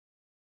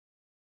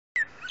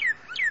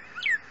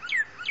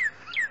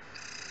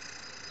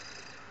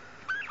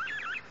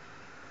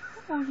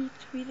Oh, he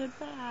tweeted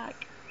back.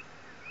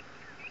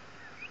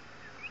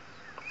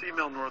 A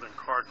female northern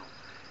cardinal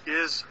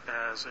is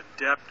as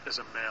adept as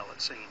a male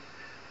at singing.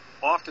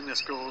 Often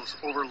this goes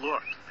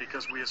overlooked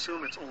because we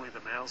assume it's only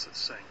the males that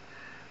sing.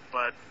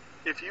 But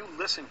if you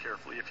listen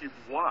carefully, if you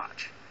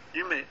watch,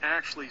 you may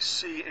actually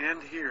see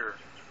and hear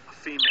a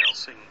female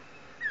singing.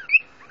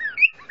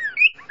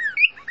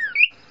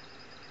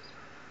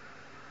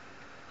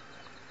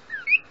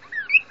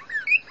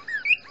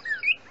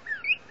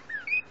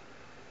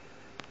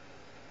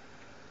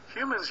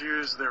 Humans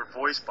use their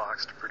voice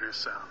box to produce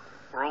sound.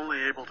 We're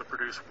only able to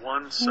produce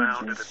one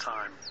sound at a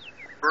time.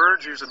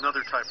 Birds use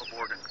another type of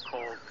organ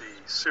called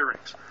the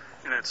syrinx,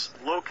 and it's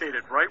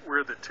located right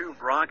where the two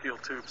bronchial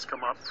tubes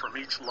come up from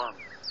each lung.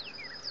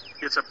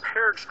 It's a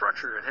paired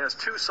structure. It has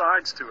two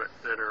sides to it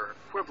that are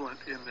equivalent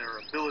in their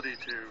ability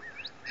to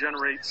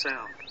generate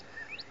sound.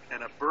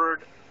 And a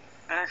bird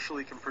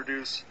actually can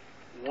produce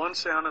one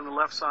sound on the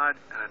left side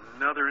and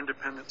another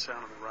independent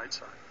sound on the right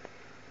side.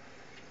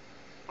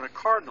 When a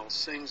cardinal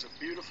sings a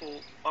beautiful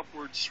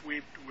upward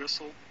sweeped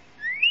whistle,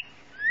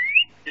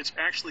 it's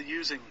actually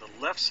using the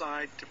left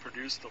side to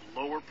produce the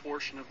lower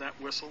portion of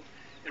that whistle,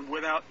 and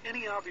without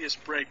any obvious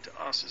break to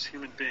us as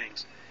human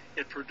beings,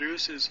 it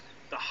produces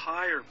the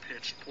higher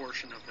pitched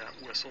portion of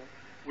that whistle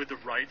with the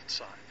right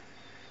side.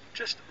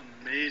 Just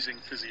amazing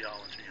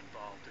physiology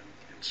involved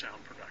in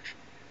sound production.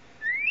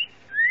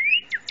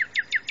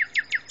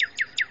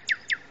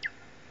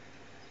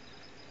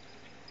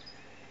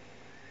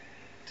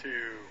 To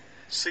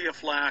see a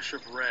flash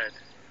of red,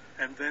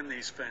 and then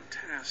these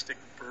fantastic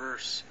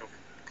bursts of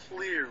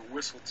clear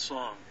whistled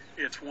song.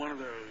 It's one of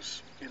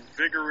those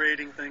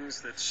invigorating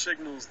things that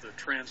signals the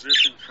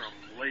transition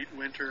from late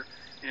winter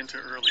into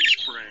early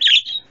spring.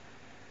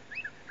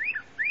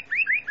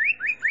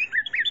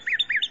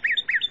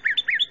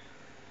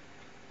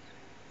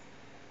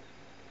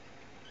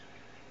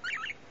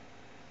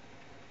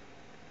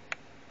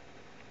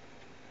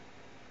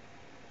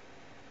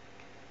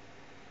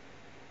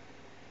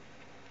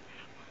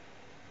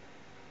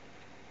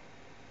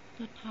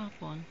 The top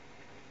one.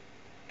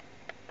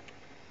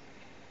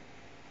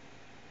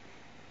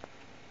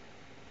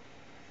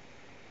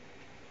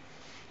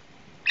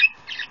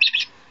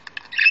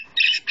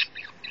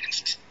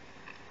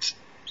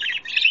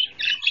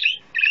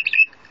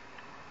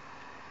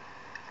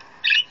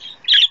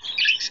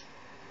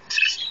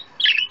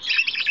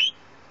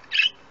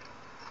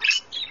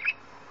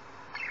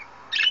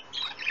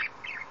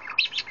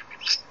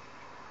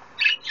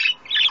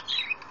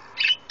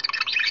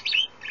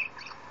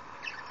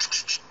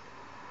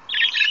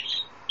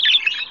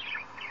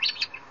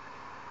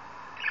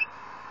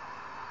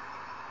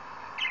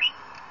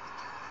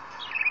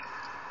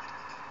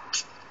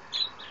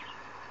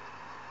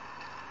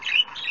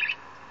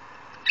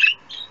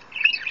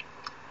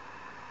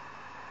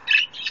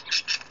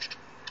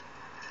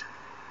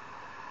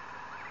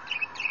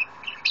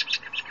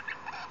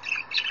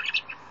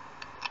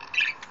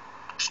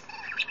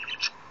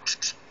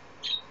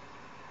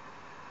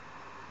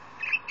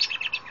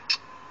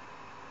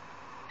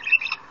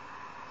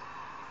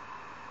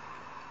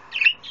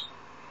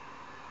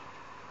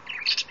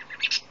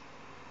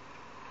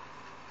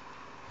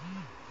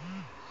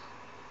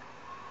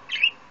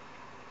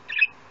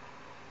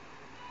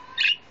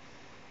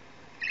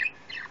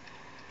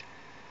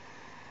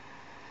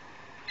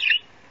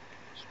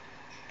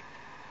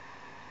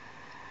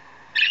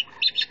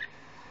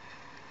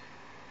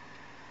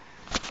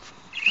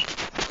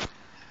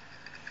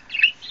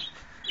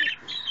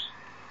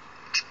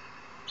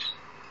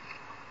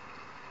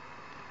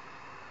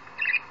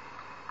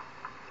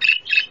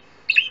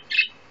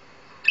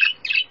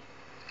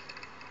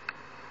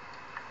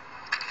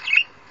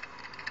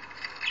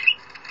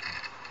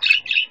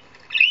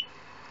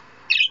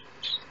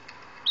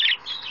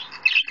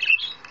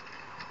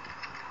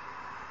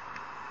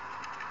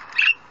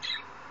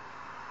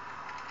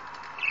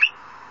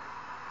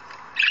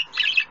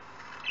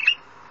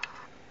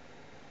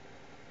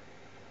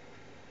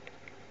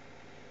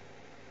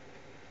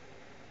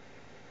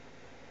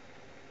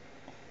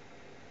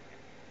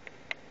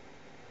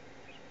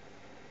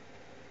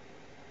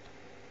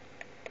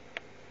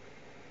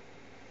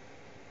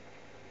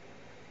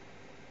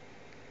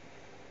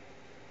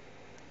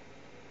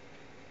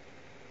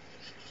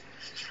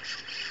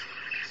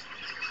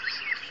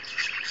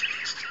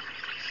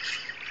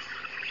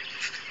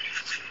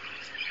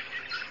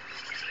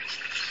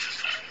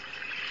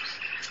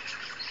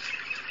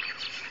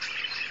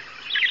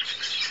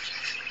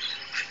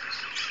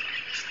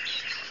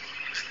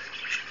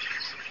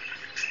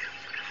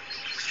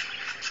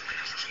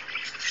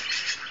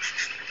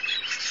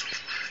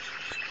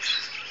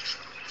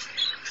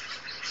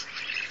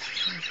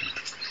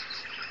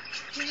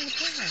 Look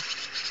at that.